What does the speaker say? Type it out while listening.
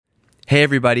Hey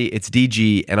everybody, it's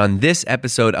DG, and on this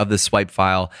episode of The Swipe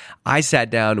File, I sat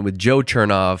down with Joe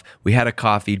Chernov. We had a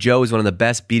coffee. Joe is one of the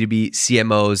best B2B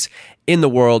CMOs in the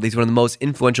world. He's one of the most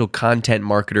influential content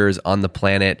marketers on the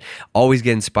planet. Always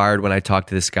get inspired when I talk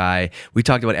to this guy. We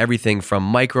talked about everything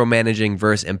from micromanaging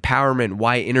versus empowerment,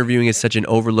 why interviewing is such an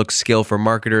overlooked skill for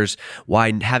marketers,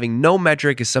 why having no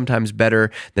metric is sometimes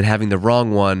better than having the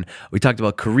wrong one. We talked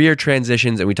about career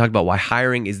transitions, and we talked about why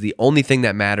hiring is the only thing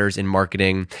that matters in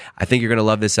marketing. I think you're going to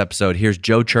love this episode. Here's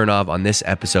Joe Chernov on this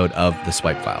episode of The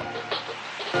Swipe File.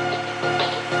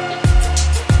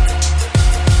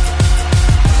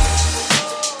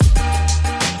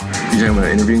 You're talking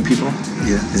about interviewing people?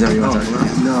 Yeah. Is that what you want to talk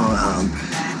about?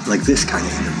 No, like this kind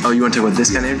of interview. Oh, you want to talk about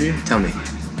this kind of interview? Tell me.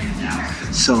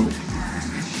 So,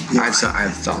 I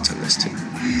have thoughts on this too.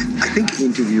 I think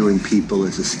interviewing people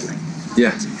is a skill.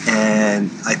 Yeah.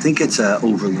 And I think it's an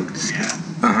overlooked skill.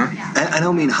 I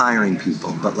don't mean hiring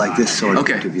people, but like this sort of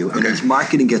interview. And as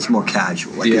marketing gets more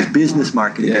casual, like as business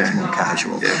marketing gets more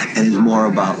casual, and it's more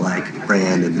about like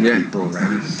brand and the people,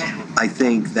 right? I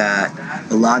think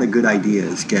that a lot of good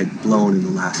ideas get blown in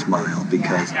the last mile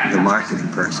because the marketing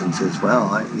person says, well,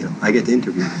 I get to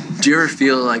interview them. Do you ever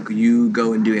feel like you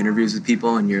go and do interviews with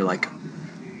people and you're like,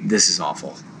 this is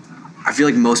awful? I feel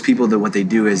like most people, what they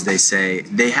do is they say,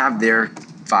 they have their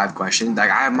 5 questions. Like,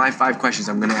 I have my 5 questions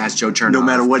I'm going to ask Joe Chernov. No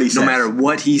matter what he says. No matter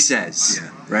what he says,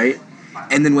 right?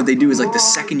 And then what they do is, like, the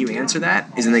second you answer that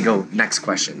is then they go, next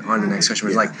question, on to the next question.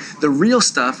 Where it's like, the real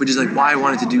stuff, which is, like, why I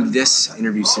wanted to do this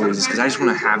interview series is because I just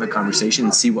want to have a conversation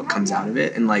and see what comes out of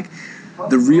it. And, like,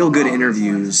 the real good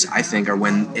interviews, I think, are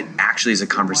when it actually is a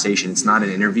conversation. It's not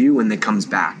an interview when it comes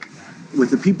back. With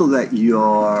the people that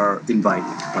you're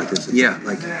invited to participate,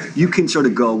 like you can sort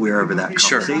of go wherever that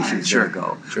conversation is going to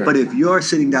go. Sure. But if you're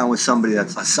sitting down with somebody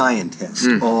that's a scientist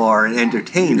or an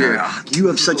entertainer, you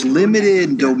have such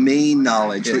limited domain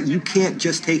knowledge that you can't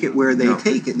just take it where they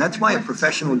take it. And that's why a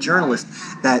professional journalist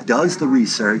that does the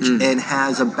research and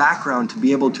has a background to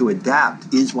be able to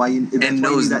adapt is why you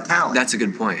knows that talent. That's a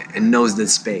good point. And knows the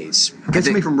space. Gets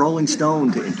me from Rolling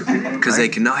Stone to interview them. Because they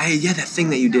can know, hey, that thing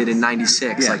that you did in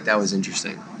 96, like that was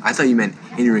interesting. I thought you meant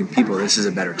interviewing people. This is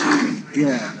a better topic.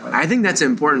 Yeah. I think that's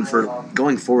important for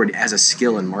going forward as a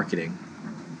skill in marketing.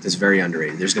 That's very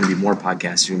underrated. There's going to be more podcasts.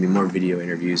 There's going to be more video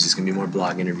interviews. There's going to be more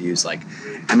blog interviews. Like,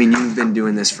 I mean, you've been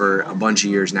doing this for a bunch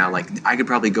of years now. Like, I could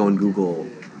probably go and Google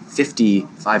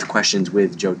 55 questions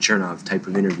with Joe Chernov type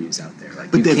of interviews out there.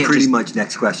 Like, but they're pretty much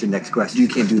next question. You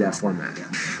can't do that format.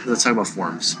 Yeah. Let's talk about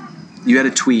forms. You had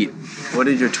a tweet. What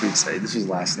did your tweet say? This was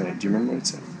last night. Do you remember what it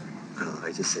said?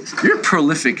 I just say something. You're a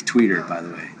prolific tweeter, by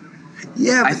the way.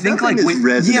 Yeah, but I think nothing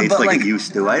resonates like it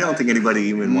used to. I don't think anybody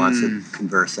even wants to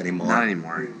converse anymore. Not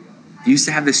anymore. You used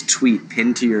to have this tweet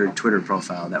pinned to your Twitter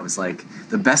profile that was like,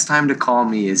 the best time to call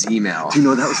me is email. Do you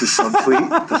know that was a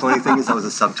subtweet? The funny thing is that was a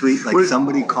subtweet. Like,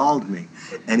 somebody called me,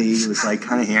 and he was like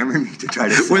kind of hammering me to try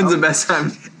to sell. When's the best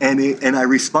time? And I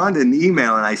responded in the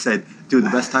email, and I said, dude, the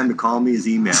best time to call me is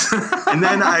email. And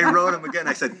then I wrote him again.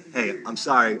 I said, hey, I'm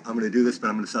sorry, I'm going to do this, but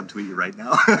I'm going to subtweet you right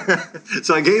now.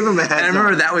 So I gave him a heads up. And I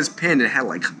remember that was pinned. It had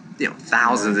like,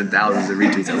 thousands and thousands of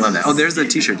retweets. I love that. Oh, there's the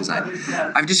t-shirt design.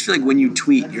 I just feel like when you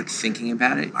tweet, you're thinking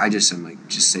about it. I'm like,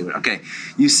 just say what. Okay,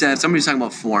 you said, somebody's talking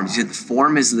about forms. You said the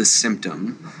form is the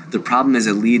symptom. The problem is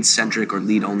a lead-centric or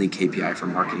lead-only KPI for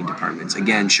marketing departments.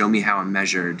 Again, show me how I'm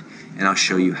measured, and I'll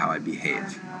show you how I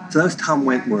behave. So that was Tom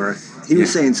Wentworth. He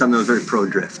was saying something that was very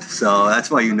pro-drift. So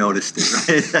that's why you noticed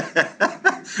it,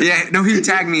 right? He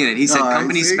tagged me in it. He said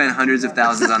companies spend hundreds of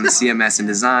thousands on the CMS and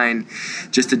design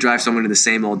just to drive someone to the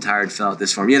same old tired fill out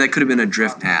this form. Yeah, that could have been a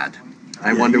drift pad.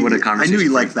 I wonder what a conversation. I knew he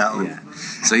liked that one. Yeah.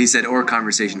 So he said, or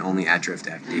conversation only at drift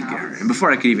FD. And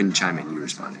before I could even chime in, you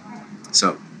responded.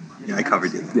 So. Yeah, I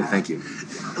covered you. Yeah, thank you.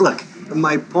 Look,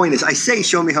 my point is, I say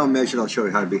show me how I'm measured, I'll show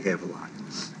you how I behave a lot.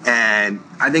 And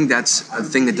I think that's a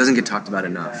thing that doesn't get talked about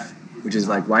enough, which is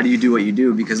like, why do you do what you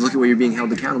do? Because look at what you're being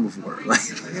held accountable for. Like,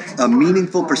 a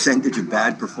meaningful percentage of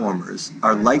bad performers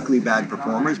are likely bad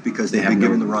performers because they've been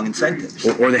given the wrong incentives.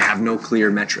 Or they have no clear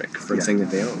metric for the thing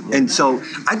that they own. Yeah. And so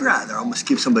I'd rather almost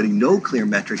give somebody no clear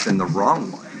metrics than the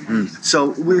wrong one.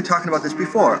 So we were talking about this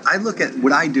before. I look at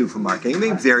what I do for marketing. It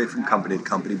may vary from company to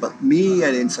company, but me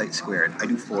at InsightSquared, I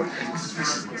do 4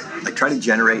 things. I try to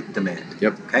generate demand.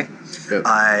 Yep. Okay? Yep.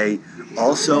 I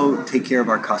also take care of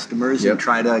our customers and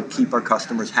try to keep our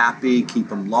customers happy, keep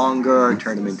them longer,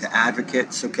 turn them into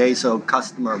advocates. Okay? So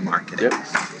customer marketing. Yep.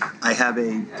 I have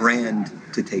a brand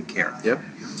to take care of. Yep.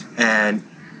 And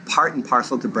part and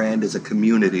parcel to brand is a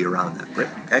community around that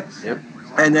brand. Okay? Yep.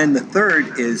 And then the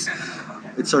third is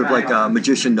It's sort of like a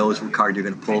magician knows what card you're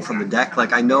going to pull from the deck.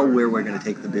 Like, I know where we're going to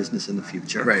take the business in the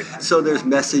future. Right. So there's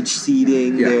message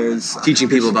seeding. There's teaching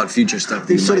people about future stuff.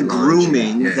 There's sort of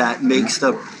grooming that makes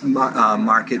the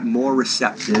market more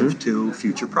receptive to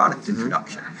future product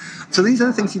introduction. So these are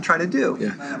the things you try to do.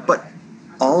 Yeah. But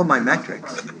all of my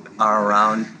metrics are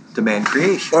around demand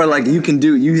creation. Or like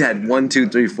you had 1, 2,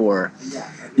 3, 4.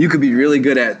 You could be really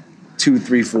good at 2,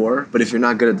 3, 4, but if you're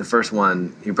not good at the first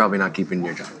one, you're probably not keeping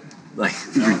your job. Like,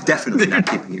 you're definitely not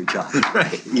keeping your job.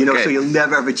 Right. You know, so you'll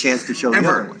never have a chance to show the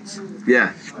other ones.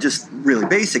 Yeah. Just really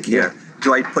basic here.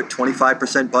 Do I put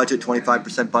 25% budget,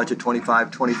 25% budget,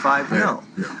 25, 25? No.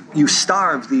 You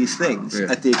starve these things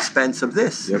at the expense of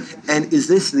this. Yep. And is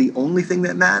this the only thing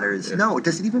that matters? No.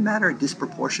 Does it even matter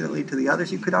disproportionately to the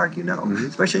others? You could argue no.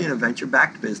 Especially in a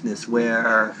venture-backed business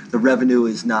where the revenue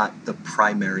is not the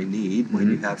primary need when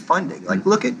you have funding. Like,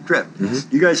 look at Drift.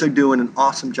 You guys are doing an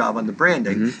awesome job on the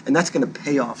branding, and that's going to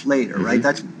pay off later, right?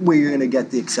 That's where you're going to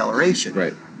get the acceleration.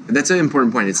 Right. That's an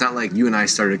important point. It's not like you and I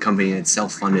started a company and it's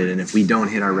self-funded, and if we don't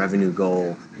hit our revenue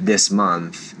goal this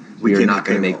month, we are not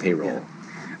going to make payroll. Yeah.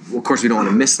 Well, of course, we don't want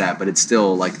to miss that, but it's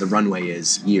still like the runway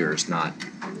is years, not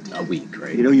a week,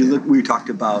 right? You know, we talked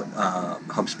about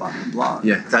HubSpot and Blog.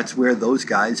 Yeah. That's where those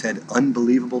guys had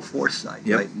unbelievable foresight,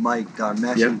 right? Mike,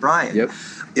 Dharmesh, and Brian.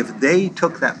 If they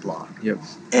took that blog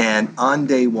and on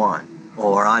day 1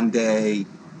 or on day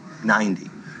 90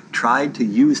 tried to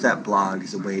use that blog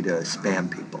as a way to spam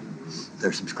people,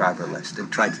 their subscriber list, and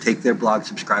tried to take their blog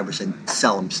subscribers and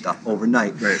sell them stuff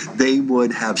overnight, they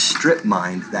would have strip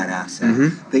mined that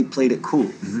asset. They played it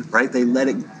cool, right? They let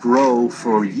it grow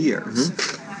for years.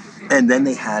 And then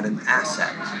they had an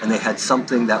asset, and they had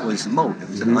something that was moat. It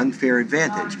was an unfair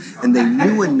advantage. And they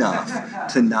knew enough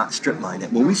to not strip mine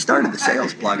it. When we started the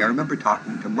sales blog, I remember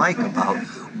talking to Mike about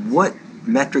what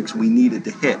metrics we needed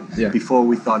to hit before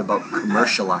we thought about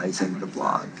commercializing the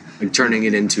blog. Like turning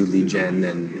it into lead gen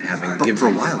and having... But for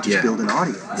a while, just build an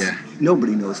audience. Yeah.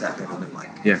 Nobody knows that better than Mike.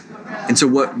 Yeah. And so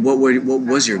what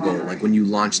was your goal? Like when you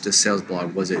launched the sales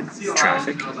blog, was it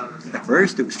traffic? At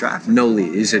first, it was traffic. No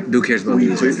lead. You said, who cares about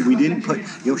leads? We didn't put,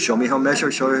 show me how to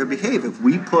measure, show me how to behave. If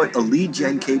we put a lead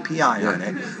gen KPI on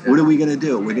it, what are we going to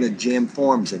do? We're going to jam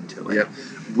forms into it.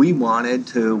 We wanted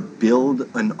to build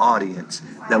an audience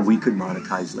that we could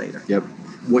monetize later.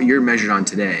 What you're measured on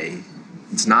today,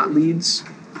 it's not leads.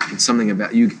 It's something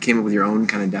about, you came up with your own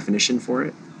kind of definition for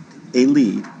it? A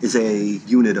lead is a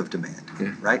unit of demand,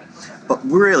 right? But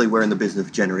really, we're in the business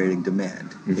of generating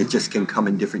demand. It just can come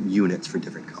in different units for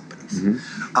different companies.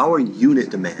 Our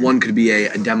unit demand... One could be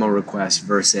a demo request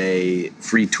versus a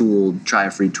free tool, try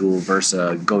a free tool, versus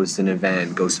a goes to an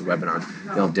event, goes to a webinar.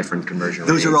 They'll have different conversion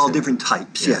rates. Those are all different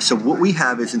types, So what we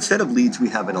have is, instead of leads, we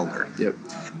have an alert.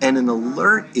 And an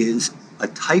alert is a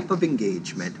type of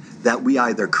engagement that we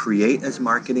either create as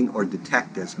marketing or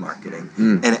detect as marketing,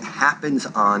 and it happens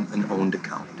on an owned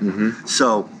account.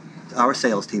 So our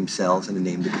sales team sells in a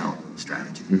named account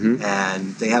strategy,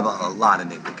 and they have a lot of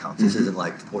named accounts. This isn't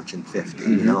like Fortune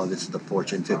 50, this is the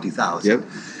Fortune 50,000.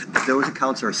 If those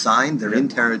accounts are assigned, they're in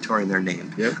territory and they're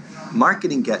named.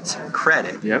 Marketing gets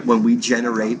credit when we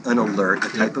generate an alert, a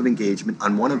type of engagement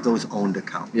on one of those owned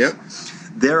accounts.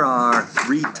 There are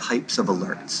 3 types of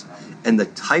alerts. And the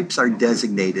types are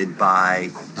designated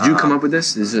by... Did you come up with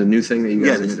this? This is a new thing that you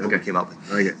guys... Yeah, this is what we came up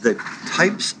with. The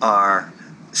types are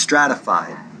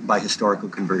stratified by historical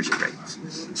conversion rates.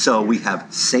 So we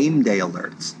have same-day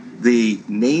alerts. The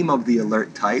name of the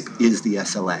alert type is the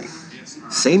SLA.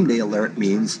 Same-day alert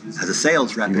means, as a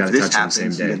sales rep, if this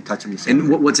happens, you got to touch them the same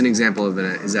day. And what's an example of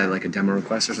it? Is that like a demo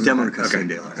request or something? Demo request,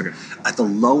 same-day alert. At the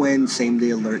low end,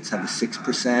 same-day alerts have a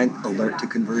 6% alert to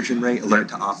conversion rate, alert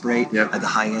to operate. At the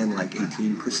high end, like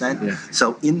 18%.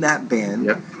 So in that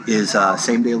band is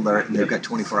same-day alert, and they've got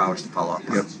 24 hours to follow up.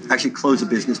 Actually, close a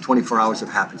business, 24 hours if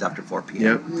it happens after 4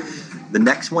 p.m. The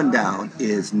next one down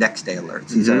is next-day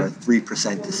alerts. These are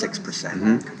 3% to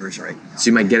 6% conversion rate. So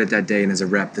you might get it that day, and as a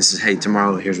rep, this is, hey, tomorrow,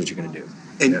 here's what you're going to do.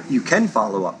 And you can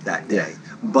follow up that day,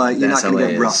 but you're not going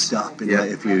to get roughed up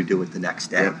if you do it the next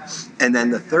day. And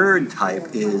then the third type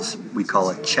is, we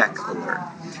call it check alert.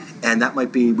 And that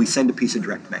might be, we send a piece of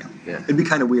direct mail. It'd be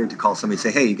kind of weird to call somebody and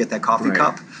say, hey, you get that coffee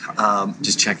cup?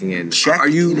 Just checking in. Are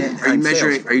you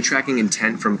measuring, are you tracking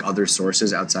intent from other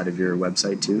sources outside of your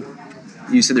website too?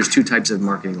 You said there's 2 types of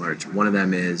marketing alerts. One of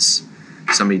them is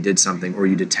somebody did something, or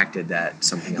you detected that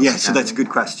something else. Yeah, so that's a good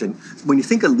question. When you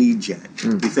think of lead gen,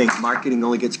 you think marketing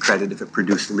only gets credit if it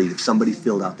produced a lead. If somebody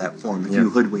filled out that form, if you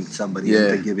hoodwinked somebody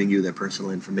into giving you their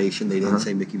personal information, they didn't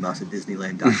say Mickey Mouse at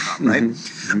Disneyland.com,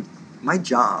 right? My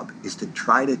job is to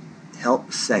try to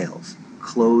help sales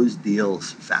close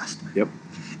deals faster.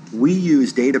 we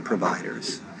use data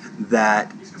providers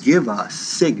that give us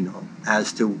signal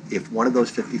as to if one of those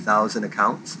 50,000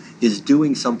 accounts is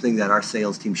doing something that our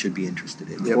sales team should be interested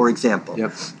in. For example,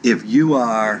 if you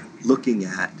are looking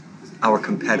at our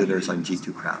competitors on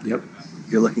G2 Crowd,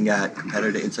 you're looking at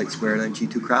competitor to InsightSquared on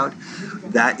G2 Crowd,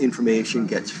 that information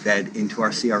gets fed into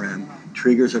our CRM,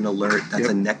 triggers an alert, that's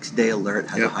a next day alert,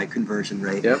 has a high conversion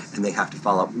rate, and they have to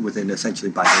follow up within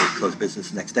essentially by the close business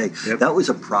the next day. That was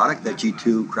a product that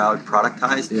G2 Crowd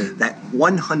productized that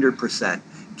 100%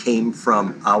 came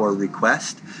from our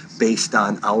request based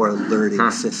on our alerting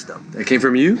system. That came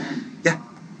from you? Yeah.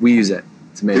 We use it.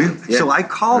 It's amazing. So I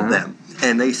called them.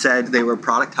 And they said they were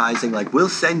productizing, like, we'll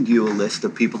send you a list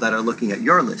of people that are looking at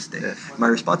your listing. My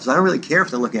response is, I don't really care if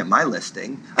they're looking at my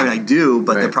listing. I mean, I do,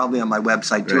 but they're probably on my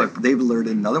website too. They've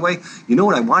alerted another way. You know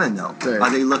what I want to know? Are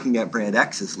they looking at brand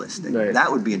X's listing?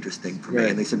 That would be interesting for me.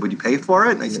 And they said, would you pay for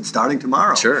it? And I said, starting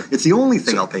tomorrow. Sure. It's the only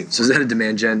thing I'll pay for. So is that a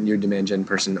demand gen? Your demand gen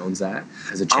person owns that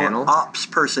as a channel? Our ops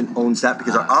person owns that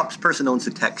because our ops person owns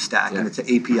the tech stack, and it's an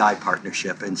API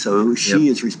partnership. And so she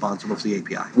is responsible for the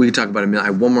API. We could talk about I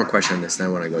have one more question on this, then I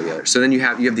want to go the other. So then you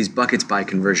have these buckets by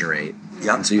conversion rate.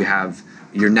 And so you have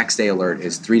your next day alert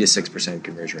is 3 to 6%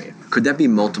 conversion rate. Could that be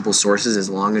multiple sources as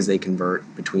long as they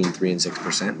convert between 3 and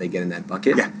 6%? They get in that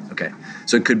bucket? Yeah. Okay.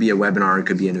 So it could be a webinar, it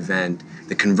could be an event.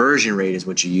 The conversion rate is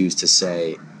what you use to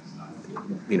say,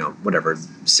 whatever,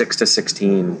 6 to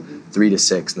 16, 3 to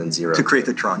 6, and then 0. To create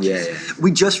the tranches.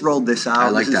 We just rolled this out. I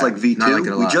like this that. is like V2. No, I like it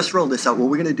a lot. We just rolled this out. What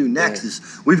we're going to do next is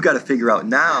we've got to figure out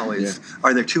now is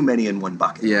are there too many in one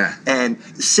bucket? And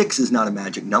 6 is not a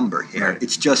magic number here.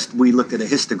 It's just we looked at a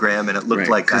histogram and it looked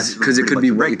like because it could be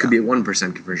a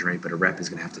 1% conversion rate, but a rep is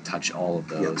going to have to touch all of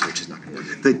those, which is not going to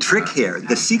work. The trick here,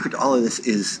 the secret to all of this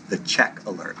is the check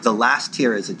alert. The last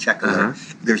tier is a check alert.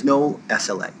 There's no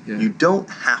SLA. You don't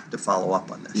have to follow up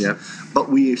on this. But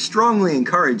we strongly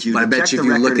encourage you to check the record. If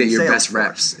you look at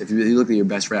your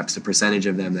best reps, the percentage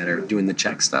of them that are doing the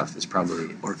check stuff is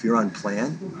probably... Or if you're on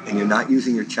plan and you're not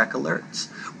using your check alerts,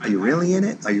 are you really in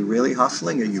it? Are you really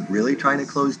hustling? Are you really trying to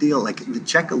close deal? Like, the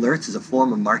check alerts is a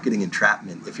form of marketing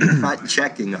entrapment. If you're not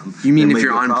checking them... You mean if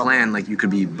you're on plan, like you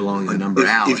could be blowing the number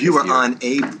out? If you were on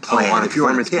a plan, if you're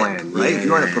on a plan, right? If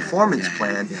you're on a performance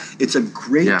plan, it's a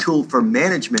great tool for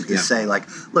management to say, like,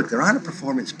 look, they're on a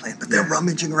performance plan, but they're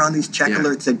rummaging around these check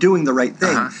alerts. They're doing the right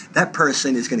thing. That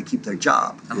person is going to keep their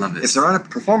job. I love this. If they're on a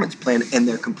performance plan and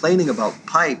they're complaining about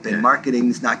pipe and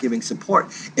marketing's not giving support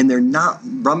and they're not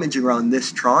rummaging around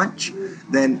this tranche,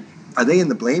 then are they in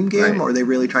the blame game or are they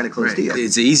really trying to close deals?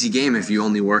 It's an easy game if you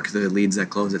only work the leads that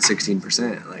close at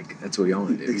 16%. Like, that's what we all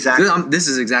want to do. Exactly. This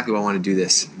is exactly why I want to do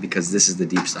this, because this is the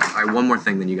deep stuff. All right, one more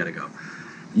thing, then you got to go.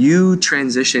 You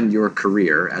transitioned your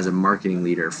career as a marketing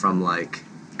leader from like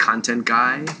content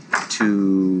guy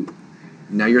to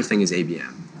now your thing is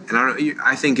ABM. And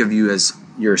I think of you as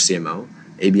your CMO.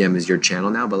 ABM is your channel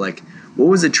now, but like, what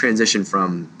was the transition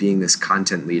from being this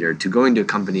content leader to going to a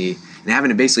company and having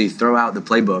to basically throw out the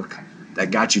playbook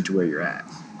that got you to where you're at?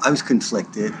 I was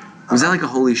conflicted. Was that like a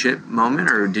holy shit moment,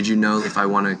 or did you know if I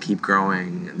want to keep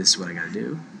growing, this is what I got to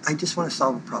do? I just want to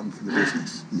solve a problem for the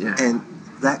business. Yeah. And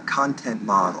that content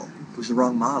model was the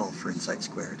wrong model for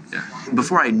InsightSquared. Yeah.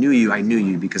 Before I knew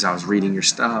you because I was reading your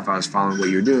stuff, I was following what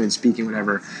you were doing, speaking,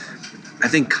 whatever. I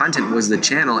think content was the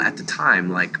channel at the time,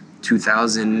 like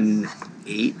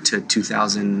 2008 to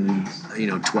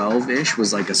 2012-ish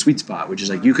was like a sweet spot, which is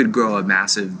like you could grow a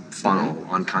massive funnel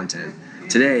on content.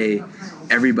 Today,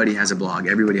 everybody has a blog,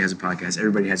 everybody has a podcast,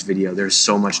 everybody has video. There's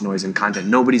so much noise and content.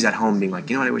 Nobody's at home being like,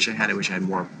 you know what, I wish I had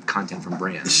more content from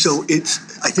brands. So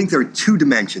I think there are two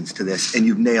dimensions to this, and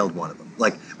you've nailed one of them.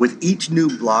 Like, with each new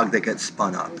blog that gets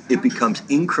spun up, it becomes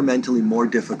incrementally more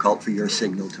difficult for your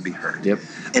signal to be heard.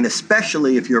 And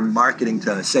especially if you're marketing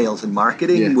to sales and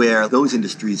marketing, where those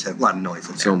industries have a lot of noise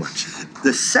in there. So much.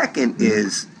 The second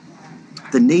is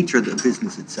the nature of the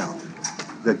business itself.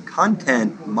 The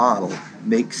content model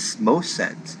makes most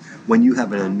sense when you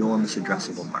have an enormous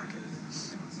addressable market,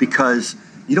 because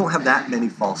you don't have that many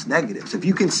false negatives. If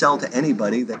you can sell to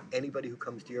anybody, then anybody who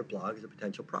comes to your blog is a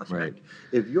potential prospect.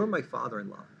 If you're my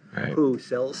father-in-law, who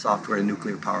sells software to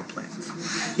nuclear power plants,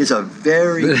 is a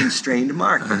very constrained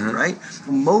market, right?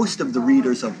 Most of the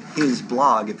readers of his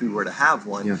blog, if we were to have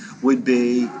one, would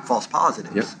be false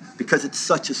positives. Because it's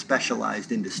such a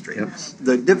specialized industry.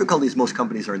 The difficulty is most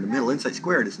companies are in the middle.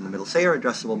 InsightSquared is in the middle. Say our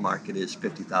addressable market is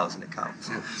 50,000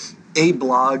 accounts. A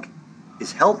blog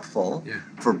is helpful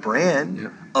for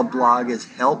brand. A blog is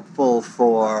helpful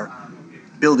for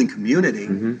building community,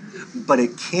 but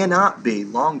it cannot be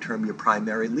long-term your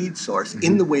primary lead source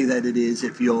in the way that it is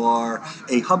if you're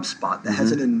a HubSpot that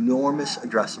has an enormous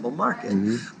addressable market.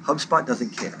 HubSpot doesn't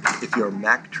care if you're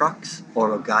Mack Trucks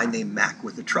or a guy named Mac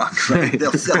with a truck. Right?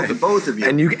 They'll sell to both of you.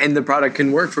 And the product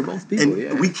can work for both people.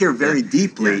 And we care very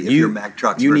deeply if you're Mack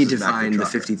Trucks You versus need to Mac find the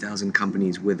Trucker. 50,000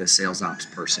 companies with a sales ops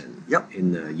person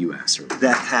in the U.S.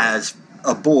 that has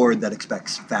a board that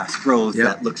expects fast growth,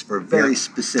 that looks for very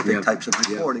specific types of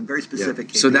reporting, very specific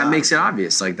KPIs. So that makes it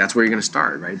obvious. Like, that's where you're going to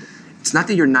start, right? It's not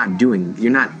that you're not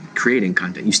creating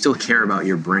content. You still care about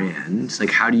your brand. Like,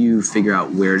 how do you figure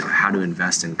out how to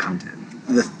invest in content?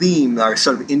 The theme, our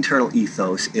sort of internal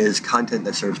ethos, is content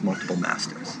that serves multiple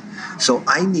masters. So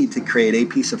I need to create a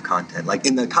piece of content. Like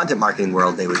in the content marketing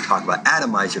world, they would talk about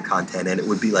atomize your content, and it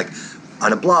would be like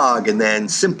on a blog and then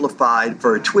simplified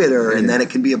for Twitter, and then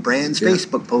it can be a brand's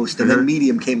Facebook post, and then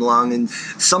Medium came along and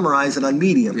summarized it on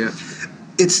Medium.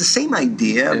 It's the same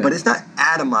idea, but it's not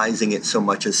atomizing it so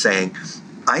much as saying,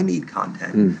 I need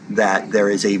content that there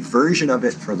is a version of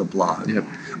it for the blog,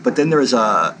 but then there is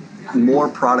a more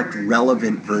product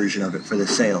relevant version of it for the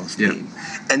sales team,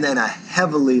 and then a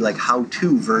heavily like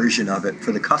how-to version of it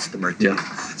for the customer team.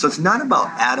 So it's not about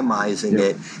atomizing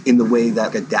it in the way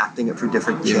that adapting it for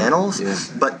different channels,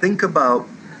 but think about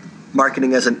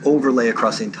marketing as an overlay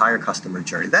across the entire customer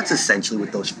journey. That's essentially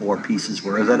what those 4 pieces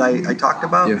were that I talked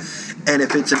about. And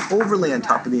if it's an overlay on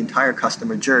top of the entire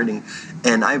customer journey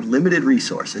and I have limited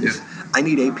resources, I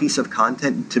need a piece of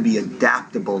content to be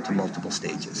adaptable to multiple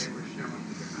stages.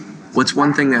 What's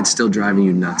one thing that's still driving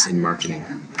you nuts in marketing?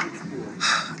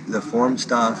 The form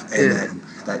stuff and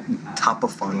that top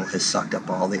of funnel has sucked up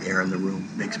all the air in the room.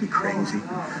 Makes me crazy.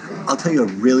 I'll tell you a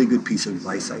really good piece of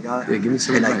advice I got. Give me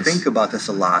some advice. advice. I think about this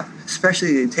a lot,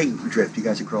 especially take Drift. You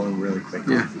guys are growing really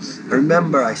quickly. I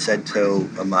remember I said to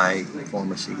my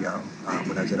former CEO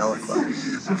when I was at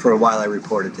Eloqua, for a while I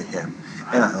reported to him.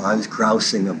 And I was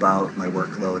grousing about my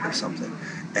workload or something.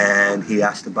 And he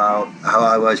asked about how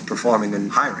I was performing in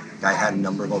hiring. I had a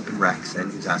number of open recs,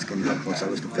 and he was asking how close I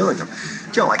was to filling them.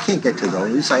 Joe, I can't get to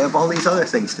those. I have all these other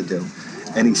things to do.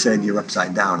 And he said, you're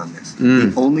upside down on this.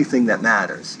 The only thing that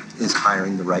matters is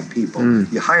hiring the right people.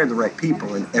 You hire the right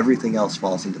people, and everything else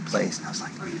falls into place. And I was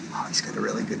like, oh, he's got a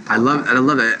really good point. I love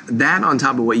that. That on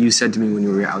top of what you said to me when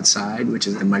you were outside, which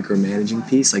is the micromanaging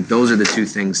piece, like those are the 2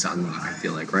 things to unlock, I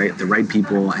feel like, right? The right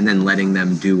people, and then letting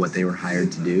them do what they were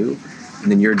hired to do.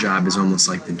 And then your job is almost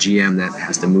like the GM that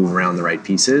has to move around the right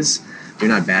pieces. You're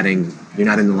not in the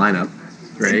lineup,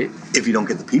 right? And if you don't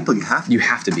get the people, you have to. You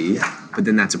have to be, but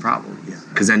then that's a problem.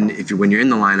 Because then when you're in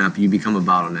the lineup, you become a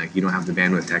bottleneck. You don't have the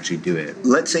bandwidth to actually do it.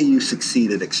 Let's say you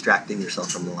succeed at extracting yourself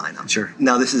from the lineup. Sure.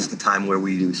 Now, this is the time where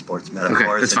we do sports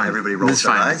metaphors and everybody rolls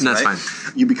their eyes, That's right?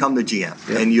 fine. You become the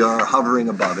GM, and you're hovering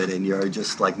above it, and you're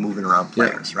just like moving around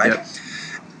players, right?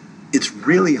 It's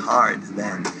really hard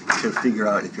then to figure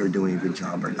out if you're doing a good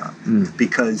job or not,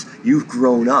 because you've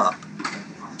grown up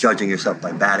judging yourself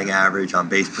by batting average, on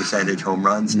base percentage, home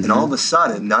runs, and all of a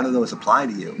sudden, none of those apply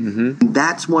to you.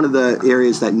 That's one of the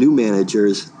areas that new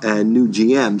managers and new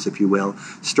GMs, if you will,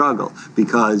 struggle,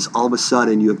 because all of a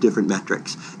sudden you have different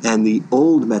metrics, and the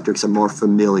old metrics are more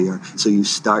familiar, so you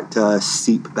start to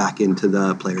seep back into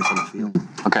the players on the field.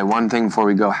 Okay, one thing before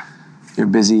we go. You're a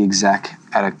busy exec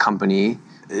at a company.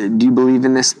 Do you believe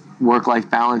in this work-life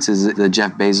balance? Is it the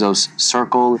Jeff Bezos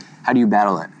circle? How do you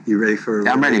battle it? You ready for?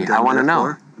 I'm ready. I want to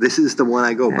know. This is the one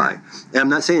I go by. And I'm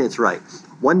not saying it's right.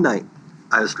 One night,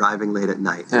 I was driving late at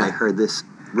night, and I heard this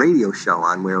radio show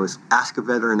on where it was Ask a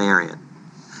Veterinarian.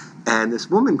 And this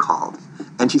woman called,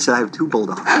 and she said, I have 2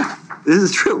 bulldogs. This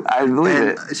is true. I believe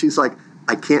it. She's like,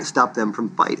 I can't stop them from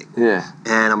fighting. Yeah.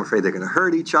 And I'm afraid they're going to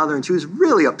hurt each other. And she was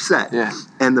really upset. Yeah.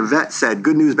 And the vet said,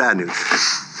 good news, bad news.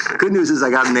 Good news is I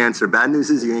got an answer. Bad news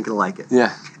is you ain't going to like it.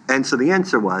 Yeah. And so the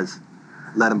answer was,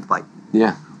 let them fight.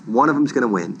 Yeah. One of them's going to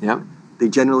win. Yep. They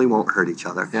generally won't hurt each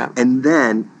other. Yep. And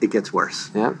then it gets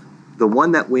worse. Yep. The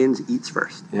one that wins eats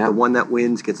first. Yep. The one that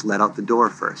wins gets let out the door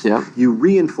first. Yep. You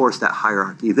reinforce that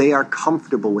hierarchy. They are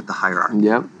comfortable with the hierarchy.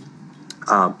 Yep.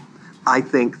 I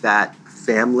think that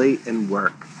family and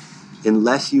work,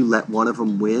 unless you let one of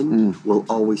them win, will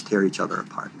always tear each other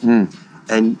apart.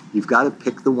 And you've got to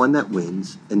pick the one that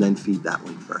wins and then feed that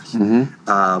one first.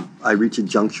 I reach a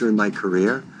juncture in my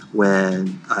career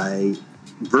when I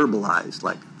verbalize,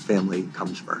 like, family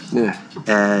comes first. Yeah.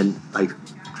 And I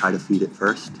try to feed it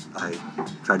first. I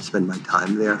try to spend my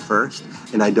time there first,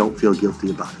 and I don't feel guilty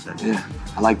about it anymore. Yeah,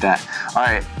 I like that. All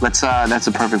right, let's. That's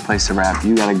a perfect place to wrap.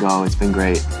 You gotta go. It's been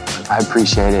great. I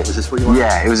appreciate it. Was this what you wanted?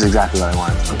 Yeah, it was exactly what I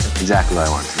wanted. Okay. Exactly what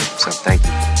I wanted. So thank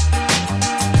you.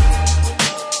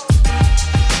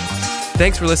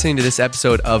 Thanks for listening to this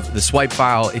episode of The Swipe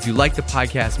File. If you like the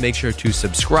podcast, make sure to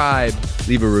subscribe,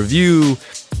 leave a review,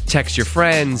 text your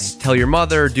friends, tell your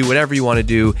mother, do whatever you want to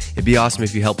do. It'd be awesome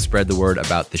if you help spread the word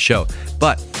about the show.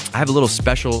 But I have a little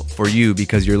special for you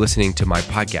because you're listening to my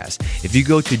podcast. If you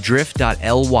go to drift.ly/Steve,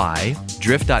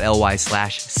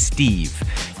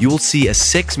 you will see a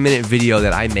 6-minute video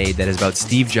that I made that is about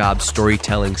Steve Jobs'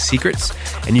 storytelling secrets,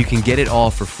 and you can get it all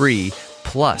for free.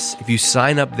 Plus, if you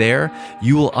sign up there,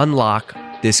 you will unlock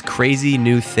this crazy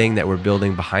new thing that we're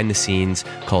building behind the scenes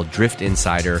called Drift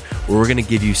Insider, where we're going to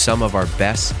give you some of our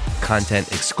best content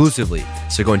exclusively.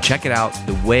 So go and check it out.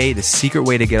 The secret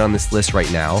way to get on this list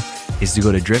right now is to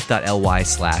go to drift.ly/Steve.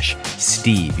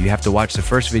 You have to watch the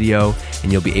first video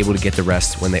and you'll be able to get the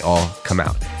rest when they all come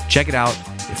out. Check it out.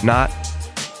 If not,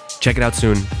 check it out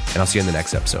soon, and I'll see you in the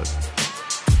next episode.